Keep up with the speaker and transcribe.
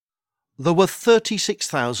There were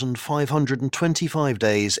 36,525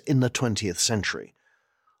 days in the 20th century.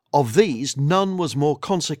 Of these, none was more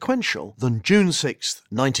consequential than June 6,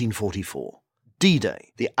 1944,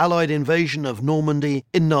 D-Day, the Allied invasion of Normandy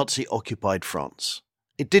in Nazi-occupied France.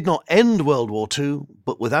 It did not end World War II,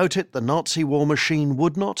 but without it the Nazi war machine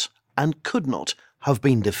would not and could not have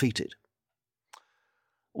been defeated.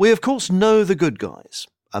 We of course know the good guys.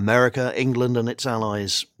 America, England and its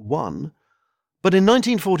allies won. But in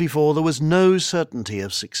 1944 there was no certainty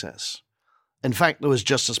of success. In fact, there was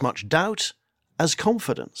just as much doubt as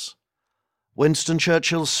confidence. Winston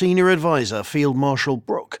Churchill's senior advisor, Field Marshal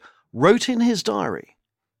Brooke, wrote in his diary,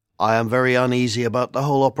 "I am very uneasy about the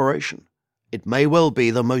whole operation. It may well be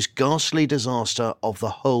the most ghastly disaster of the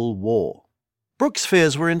whole war." Brooke's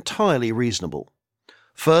fears were entirely reasonable.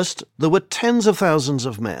 First, there were tens of thousands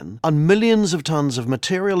of men and millions of tons of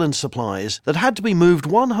material and supplies that had to be moved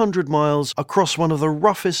 100 miles across one of the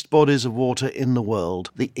roughest bodies of water in the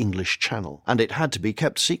world, the English Channel, and it had to be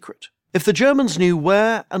kept secret. If the Germans knew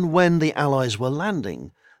where and when the Allies were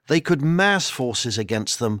landing, they could mass forces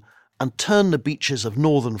against them and turn the beaches of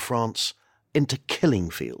northern France into killing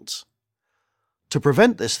fields. To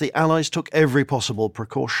prevent this, the Allies took every possible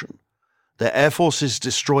precaution. Their air forces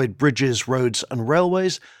destroyed bridges, roads and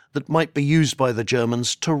railways that might be used by the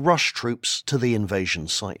Germans to rush troops to the invasion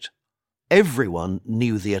site. Everyone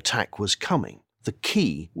knew the attack was coming. The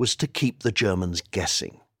key was to keep the Germans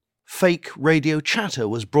guessing. Fake radio chatter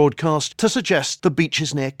was broadcast to suggest the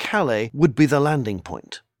beaches near Calais would be the landing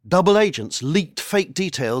point. Double agents leaked fake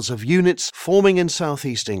details of units forming in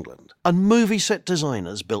southeast England, and movie set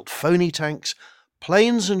designers built phony tanks,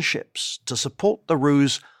 planes and ships to support the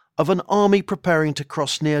ruse of an army preparing to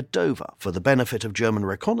cross near Dover for the benefit of German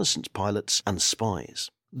reconnaissance pilots and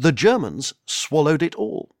spies. The Germans swallowed it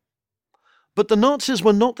all. But the Nazis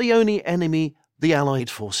were not the only enemy the Allied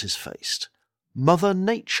forces faced. Mother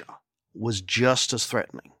Nature was just as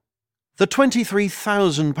threatening. The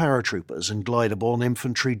 23,000 paratroopers and glider-borne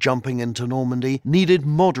infantry jumping into Normandy needed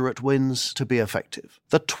moderate winds to be effective.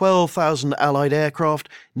 The 12,000 Allied aircraft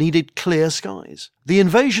needed clear skies. The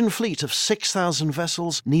invasion fleet of 6,000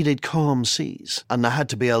 vessels needed calm seas, and there had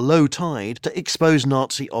to be a low tide to expose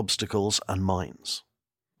Nazi obstacles and mines.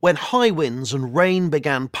 When high winds and rain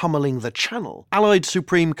began pummeling the Channel, Allied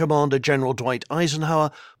Supreme Commander General Dwight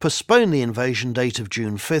Eisenhower postponed the invasion date of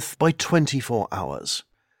June 5th by 24 hours.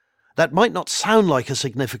 That might not sound like a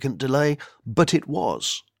significant delay, but it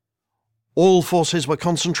was. All forces were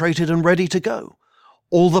concentrated and ready to go.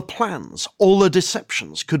 All the plans, all the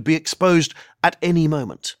deceptions could be exposed at any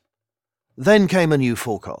moment. Then came a new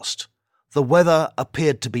forecast. The weather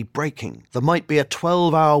appeared to be breaking. There might be a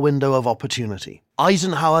 12-hour window of opportunity.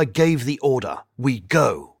 Eisenhower gave the order, "We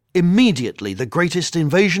go." Immediately, the greatest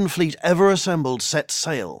invasion fleet ever assembled set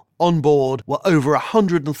sail. On board were over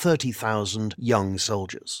 130,000 young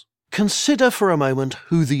soldiers. Consider for a moment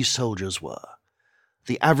who these soldiers were.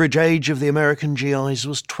 The average age of the American GIs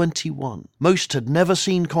was 21. Most had never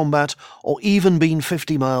seen combat or even been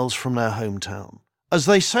 50 miles from their hometown. As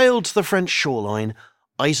they sailed to the French shoreline,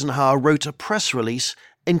 Eisenhower wrote a press release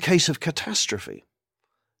in case of catastrophe.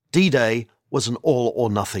 D-Day was an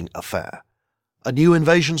all-or-nothing affair. A new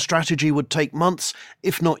invasion strategy would take months,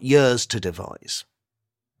 if not years, to devise.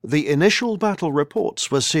 The initial battle reports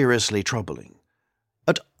were seriously troubling.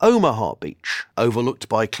 At Omaha Beach, overlooked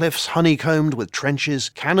by cliffs honeycombed with trenches,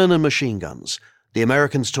 cannon and machine guns, the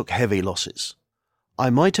Americans took heavy losses. "I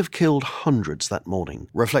might have killed hundreds that morning,"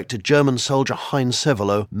 reflected German soldier Heinz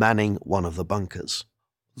Sevelo, manning one of the bunkers.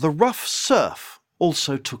 The rough surf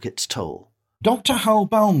also took its toll. Dr. Hal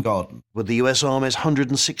Baumgarten, with the US Army's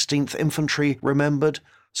 116th Infantry, remembered,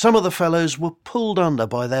 some of the fellows were pulled under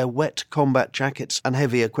by their wet combat jackets and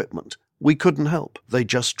heavy equipment. We couldn't help, they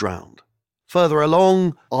just drowned. Further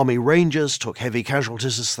along, Army Rangers took heavy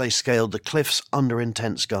casualties as they scaled the cliffs under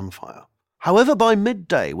intense gunfire. However, by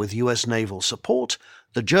midday, with US naval support,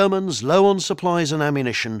 the Germans, low on supplies and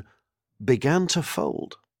ammunition, began to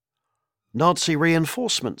fold. Nazi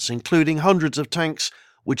reinforcements, including hundreds of tanks,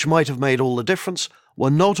 which might have made all the difference,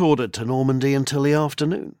 were not ordered to Normandy until the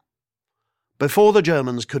afternoon. Before the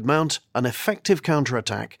Germans could mount an effective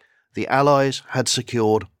counterattack, the Allies had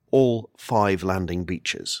secured all 5 landing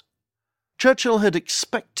beaches. Churchill had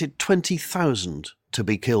expected 20,000 to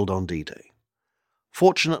be killed on D-Day.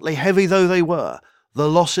 Fortunately, heavy though they were, the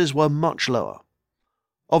losses were much lower.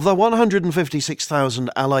 Of the 156,000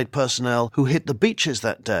 Allied personnel who hit the beaches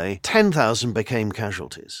that day, 10,000 became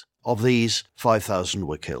casualties. Of these, 5,000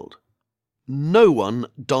 were killed. No one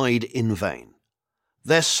died in vain.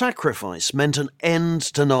 Their sacrifice meant an end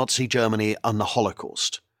to Nazi Germany and the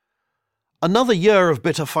Holocaust. Another year of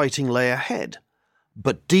bitter fighting lay ahead,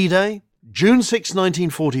 but D-Day, June 6,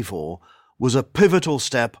 1944, was a pivotal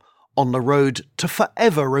step on the road to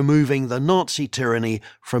forever removing the Nazi tyranny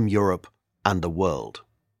from Europe and the world.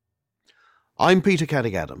 I'm Peter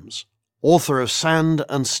Caddick-Adams, author of Sand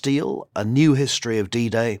and Steel, A New History of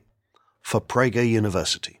D-Day, for Prager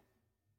University.